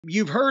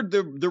You've heard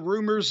the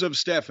rumors of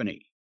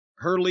Stephanie,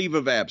 her leave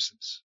of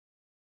absence.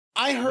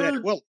 I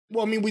heard,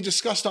 I mean, we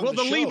discussed on the show.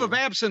 Well, the leave of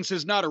absence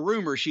is not a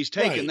rumor. She's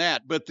taken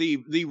that. But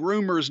the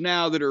rumors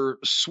now that are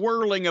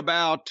swirling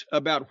about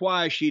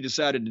why she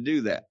decided to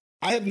do that.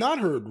 I have not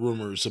heard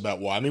rumors about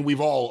why. I mean,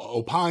 we've all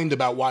opined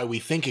about why we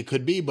think it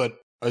could be, but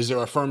is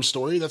there a firm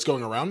story that's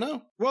going around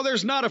now? Well,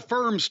 there's not a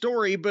firm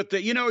story, but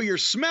you're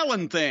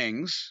smelling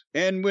things.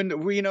 And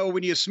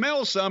when you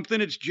smell something,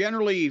 it's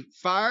generally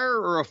fire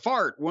or a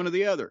fart, one or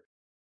the other.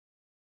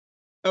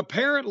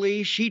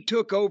 Apparently, she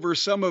took over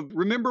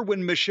remember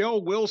when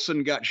Michelle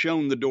Wilson got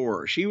shown the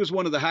door? She was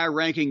one of the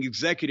high-ranking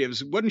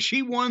executives. Wasn't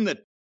she one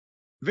that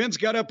Vince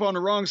got up on the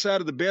wrong side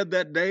of the bed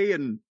that day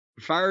and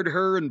fired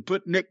her and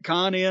put Nick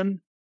Khan in?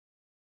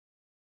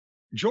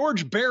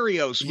 George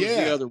Barrios was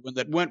the other one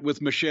that went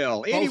with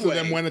Michelle. Anyway, both of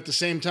them went at the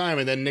same time,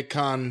 and then Nick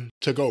Khan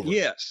took over.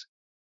 Yes.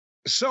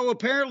 So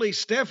apparently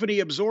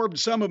Stephanie absorbed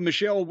some of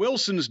Michelle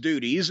Wilson's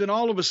duties, and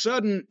all of a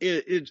sudden,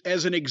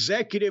 as an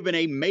executive in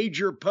a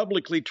major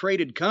publicly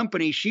traded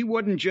company, she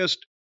wasn't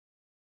just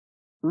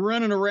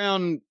running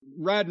around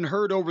riding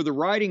herd over the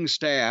writing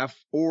staff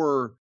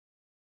or,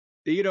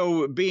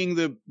 being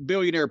the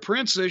billionaire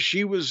princess.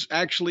 She was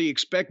actually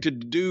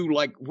expected to do,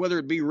 like, whether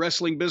it be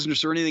wrestling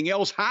business or anything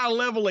else,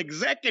 high-level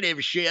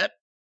executive shit.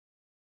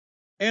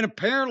 And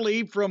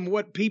apparently, from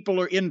what people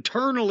are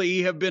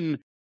internally have been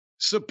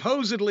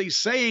supposedly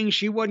saying,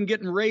 she wasn't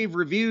getting rave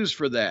reviews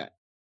for that.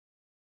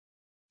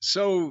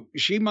 So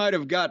she might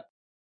have got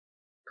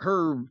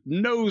her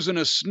nose in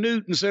a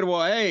snoot and said,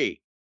 well,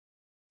 hey,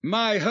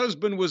 my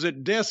husband was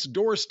at death's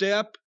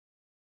doorstep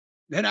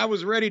and I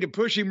was ready to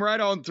push him right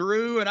on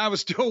through and I was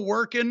still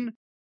working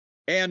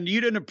and you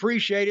didn't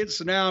appreciate it.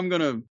 So now I'm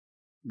going to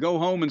go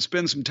home and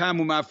spend some time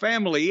with my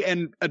family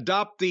and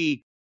adopt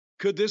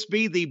could this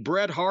be the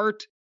Bret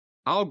Hart,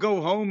 I'll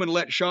go home and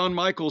let Shawn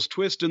Michaels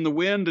twist in the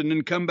wind and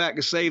then come back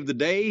to save the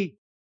day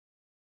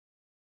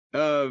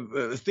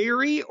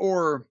theory?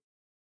 Or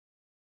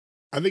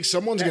I think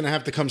someone's going to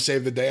have to come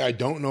save the day. I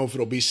don't know if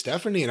it'll be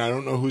Stephanie, and I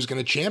don't know who's going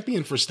to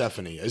champion for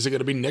Stephanie. Is it going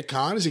to be Nick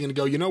Khan? Is he going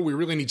to go, we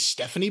really need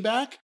Stephanie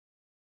back?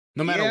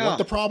 No matter what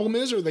the problem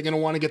is, or are they going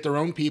to want to get their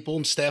own people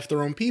and staff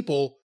their own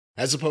people,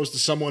 as opposed to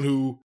someone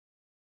who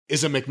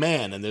is a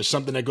McMahon, and there's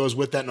something that goes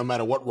with that no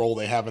matter what role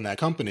they have in that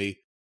company.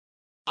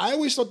 I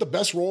always thought the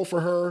best role for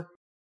her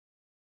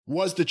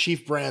was the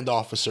chief brand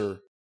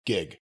officer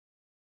gig.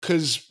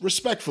 Because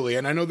respectfully,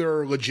 and I know there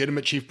are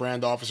legitimate chief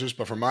brand officers,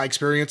 but from my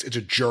experience, it's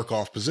a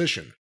jerk-off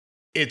position.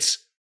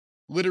 It's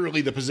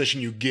literally the position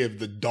you give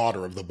the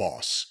daughter of the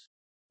boss.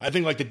 I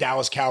think like the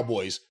Dallas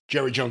Cowboys,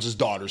 Jerry Jones's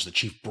daughter's the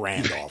chief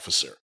brand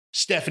officer.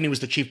 Stephanie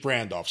was the chief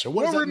brand officer.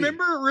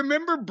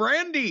 Remember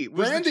Brandy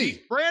was the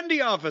chief brandy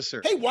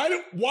officer. Hey,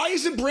 why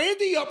isn't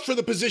Brandy up for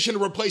the position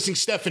of replacing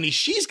Stephanie?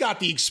 She's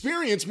got the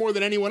experience more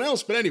than anyone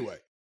else. But anyway,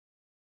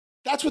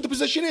 that's what the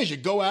position is. You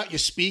go out, you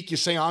speak, you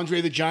say, Andre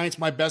the Giant's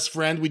my best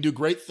friend. We do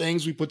great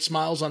things. We put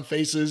smiles on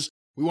faces.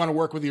 We want to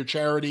work with your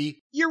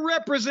charity. You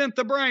represent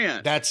the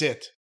brand. That's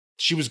it.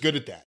 She was good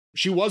at that.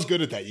 She was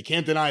good at that. You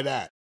can't deny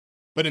that.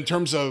 But in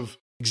terms of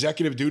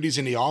executive duties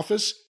in the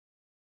office,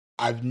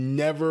 I've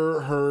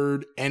never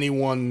heard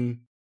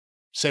anyone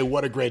say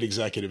what a great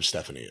executive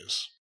Stephanie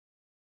is.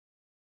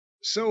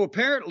 So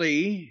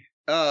apparently,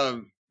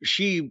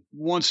 she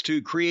wants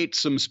to create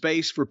some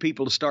space for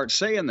people to start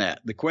saying that.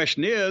 The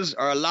question is,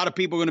 are a lot of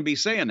people going to be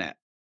saying that?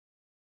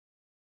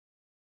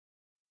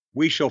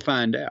 We shall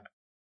find out.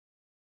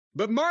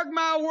 But mark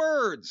my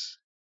words,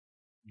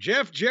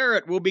 Jeff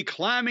Jarrett will be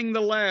climbing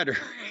the ladder.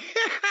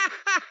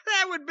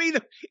 That would be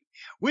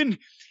when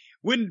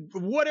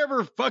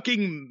whatever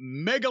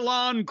fucking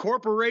Megalon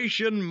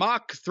Corporation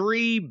Mach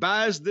 3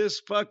 buys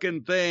this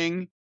fucking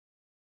thing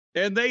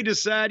and they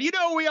decide,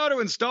 we ought to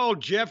install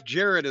Jeff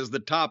Jarrett as the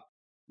top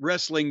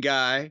wrestling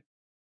guy.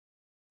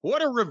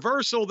 What a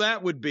reversal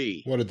that would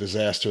be. What a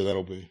disaster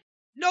that'll be.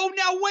 No,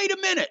 now wait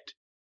a minute.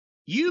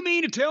 You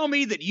mean to tell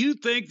me that you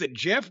think that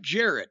Jeff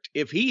Jarrett,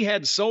 if he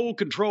had sole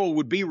control,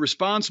 would be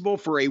responsible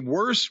for a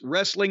worse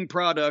wrestling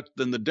product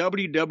than the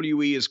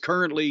WWE is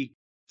currently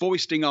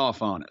foisting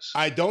off on us?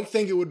 I don't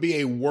think it would be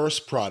a worse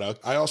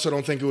product. I also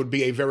don't think it would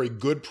be a very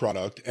good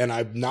product. And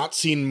I've not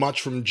seen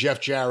much from Jeff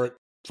Jarrett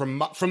from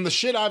the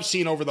shit I've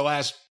seen over the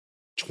last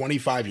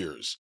 25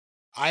 years.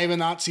 I have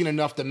not seen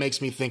enough that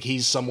makes me think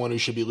he's someone who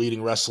should be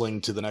leading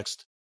wrestling to the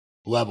next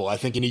level. I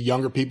think you need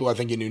younger people. I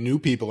think you need new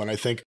people. And I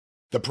think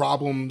the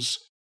problems,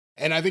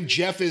 and I think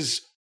Jeff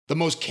is the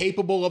most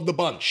capable of the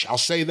bunch. I'll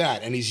say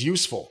that. And he's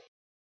useful.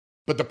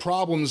 But the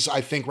problems,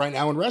 I think, right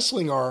now in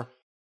wrestling are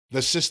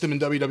the system in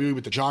WWE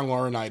with the John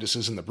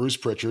Laurinaitis and the Bruce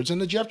Pritchards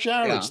and the Jeff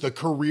Jarretts, the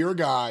career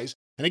guys.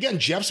 And again,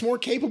 Jeff's more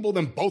capable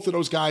than both of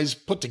those guys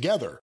put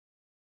together.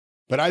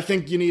 But I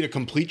think you need a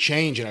complete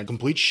change and a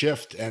complete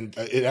shift, and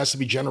it has to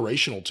be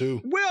generational,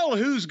 too. Well,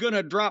 who's going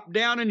to drop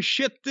down and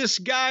shit this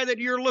guy that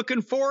you're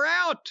looking for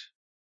out?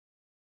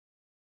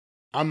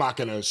 I'm not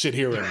going to sit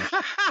here and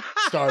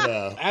start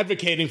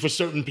advocating for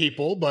certain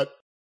people, but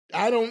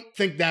I don't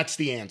think that's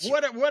the answer.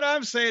 What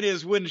I'm saying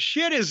is, when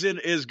shit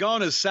is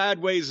gone as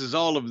sideways as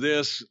all of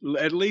this,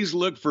 at least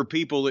look for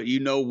people that you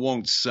know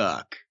won't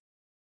suck.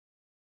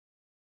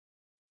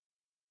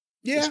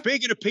 Yeah.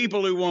 Speaking of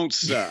people who won't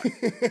suck.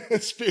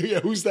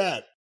 Who's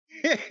that?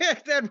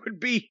 That would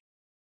be,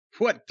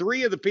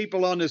 3 of the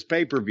people on this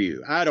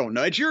pay-per-view. I don't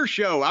know. It's your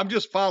show. I'm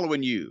just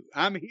following you.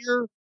 I'm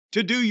here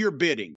to do your bidding.